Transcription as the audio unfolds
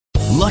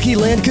Lucky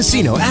Land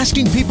Casino,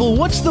 asking people,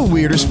 what's the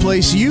weirdest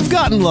place you've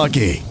gotten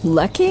lucky?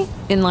 Lucky?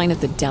 In line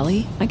at the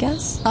deli, I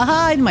guess?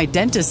 Aha, in my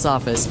dentist's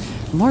office.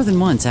 More than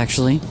once,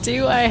 actually.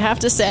 Do I have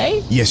to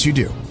say? Yes, you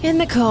do. In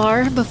the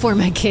car before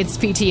my kids'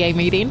 PTA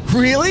meeting.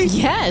 Really?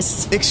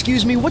 Yes.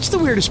 Excuse me, what's the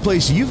weirdest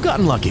place you've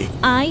gotten lucky?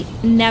 I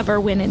never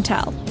win and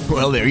tell.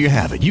 Well, there you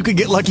have it. You can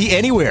get lucky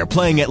anywhere,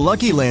 playing at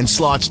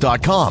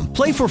LuckyLandSlots.com.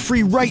 Play for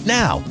free right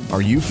now.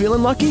 Are you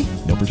feeling lucky?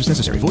 No purchase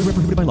necessary. Void where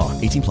prohibited by law.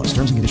 18 plus.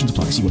 Terms and conditions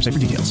apply. See website for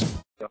details.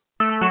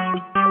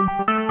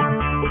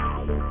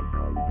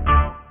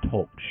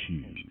 Talk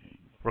shoes.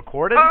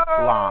 Recorded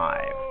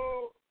live.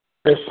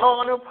 It's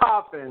on and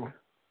popping.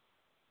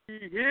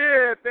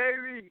 Yeah,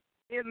 baby.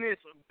 In this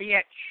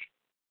bitch.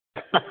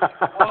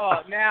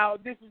 Now,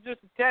 this is just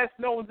a test.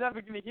 No one's ever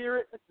going to hear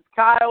it. This is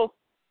Kyle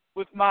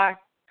with my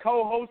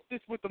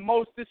co-hostess with the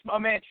mostest, my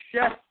man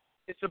Chef.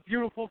 It's a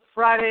beautiful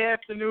Friday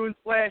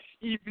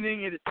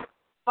afternoon/evening. It is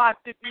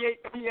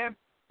 5:58 p.m.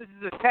 This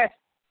is a test.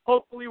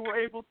 Hopefully we're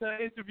able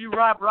to interview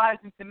Rob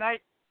Rising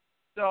tonight.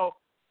 So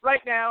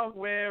right now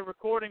we're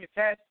recording a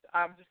test.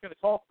 I'm just going to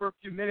talk for a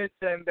few minutes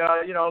and,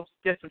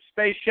 get some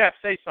space. Chef,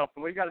 say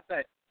something. What you got to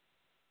say?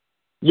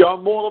 Yo,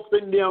 I'm all up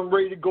in there. I'm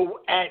ready to go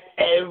at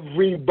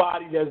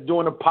everybody that's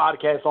doing a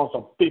podcast on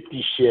some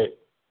 50 shit.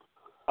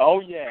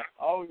 Oh, yeah.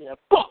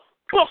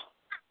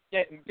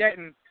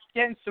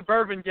 Getting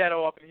suburban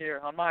ghetto up in here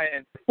on my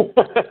end.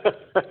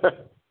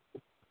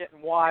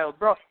 Getting wild,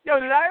 bro. Yo,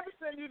 did I ever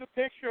send you the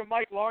picture of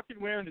Mike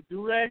Larkin wearing a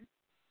do-rag?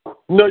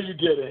 No, you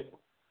didn't.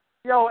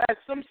 Yo, as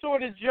some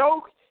sort of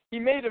joke, he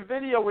made a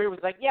video where he was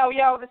like,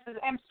 yo, this is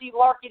MC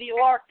Larkity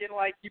Larkin.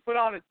 Like, he put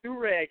on a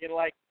do-rag and,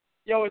 like,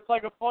 yo, it's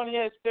like a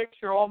funny-ass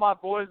picture. All my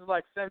boys,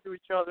 like, send to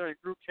each other in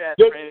group chats.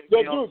 Yo,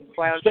 dude,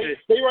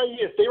 stay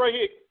right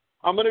here.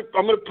 I'm gonna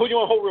put you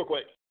on hold real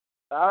quick.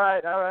 All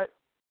right.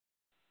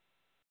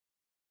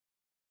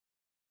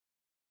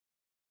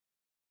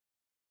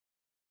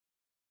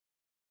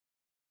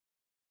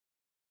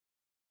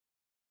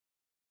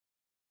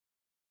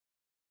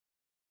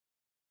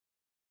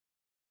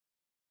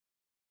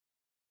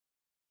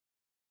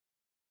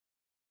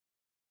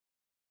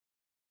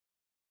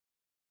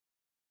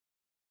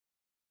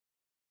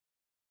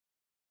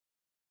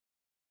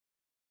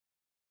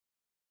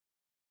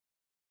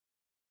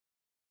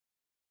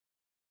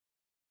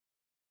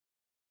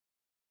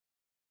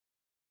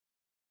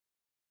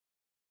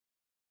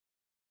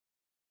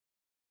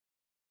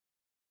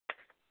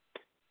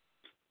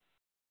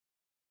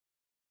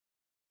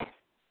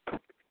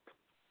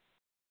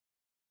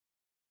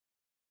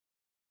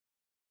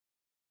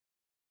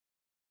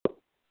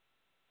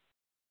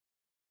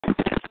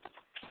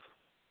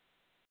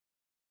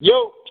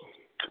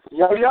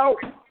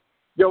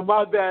 Yo,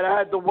 my bad. I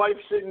had the wife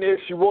sitting there.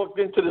 She walked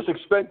into this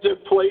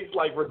expensive place,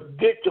 like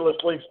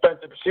ridiculously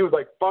expensive. She was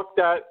like, fuck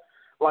that.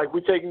 Like, we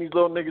taking these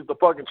little niggas to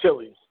fucking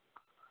Chili's.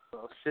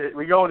 Oh, shit.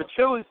 We going to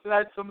Chili's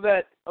tonight. Some of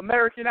that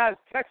Americanized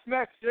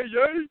Tex-Mex.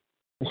 Yay.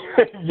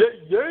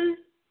 Yay.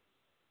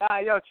 Nah,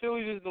 yo,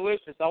 Chili's is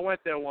delicious. I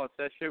went there once.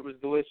 That shit was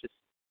delicious.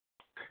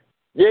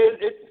 Yeah,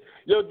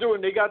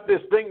 dude, they got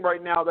this thing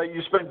right now that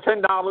you spend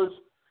 $10,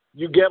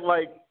 you get,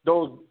 like,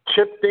 those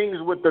chip things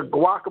with the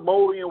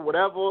guacamole and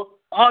whatever.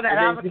 Oh, that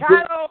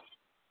avocado.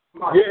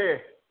 Yeah.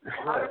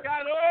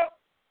 Avocado.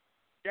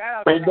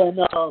 And then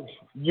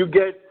you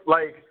get,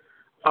 like,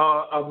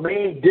 a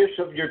main dish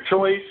of your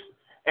choice,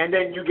 and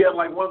then you get,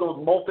 like, one of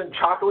those molten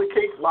chocolate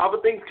cakes, lava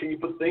things. Can you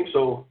put things?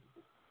 So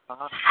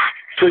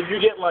you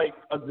get, like,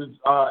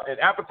 an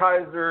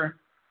appetizer,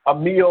 a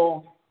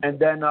meal, and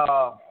then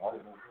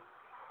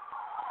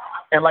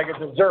and, like, a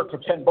dessert for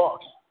 $10.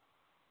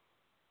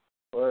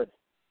 What?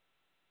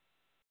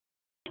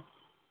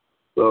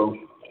 So.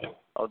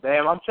 Oh,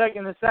 damn, I'm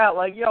checking this out.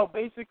 Like, yo,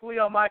 basically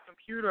on my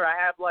computer I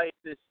have, like,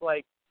 this,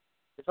 like,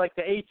 it's like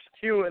the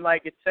HQ and,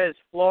 like, it says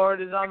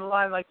Florida's on the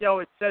line. Like, yo,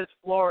 it says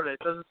Florida. It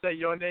doesn't say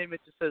your name.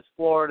 It just says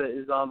Florida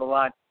is on the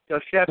line. Yo,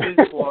 Chef is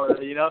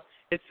Florida, you know.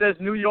 It says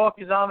New York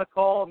is on the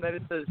call, and then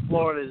it says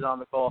Florida is on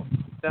the call.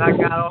 Then I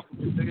got off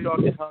because New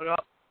York is hung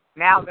up.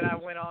 Now that I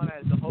went on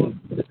as the host,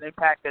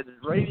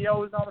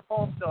 impactheadzradio is on the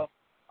call. So,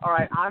 all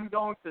right, I'm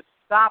going to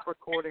stop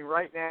recording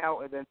right now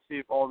and then see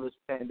if all this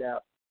panned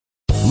out.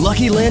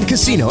 Lucky Land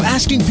Casino,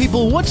 asking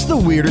people, what's the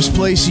weirdest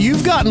place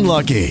you've gotten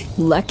lucky?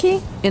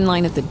 Lucky? In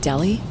line at the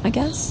deli, I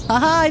guess?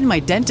 Aha, in my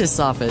dentist's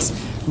office.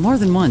 More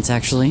than once,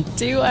 actually.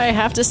 Do I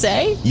have to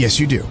say? Yes,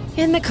 you do.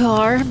 In the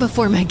car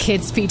before my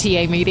kids'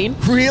 PTA meeting.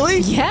 Really?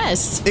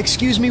 Yes.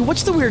 Excuse me,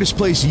 what's the weirdest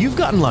place you've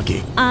gotten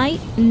lucky? I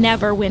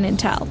never win and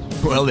tell.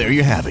 Well, there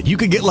you have it. You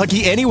can get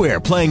lucky anywhere,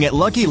 playing at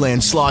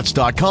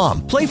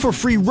LuckyLandSlots.com. Play for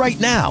free right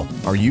now.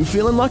 Are you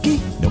feeling lucky?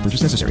 No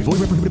purchase necessary. Void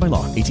where prohibited by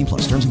law. 18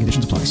 plus. Terms and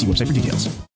conditions apply. See website for details.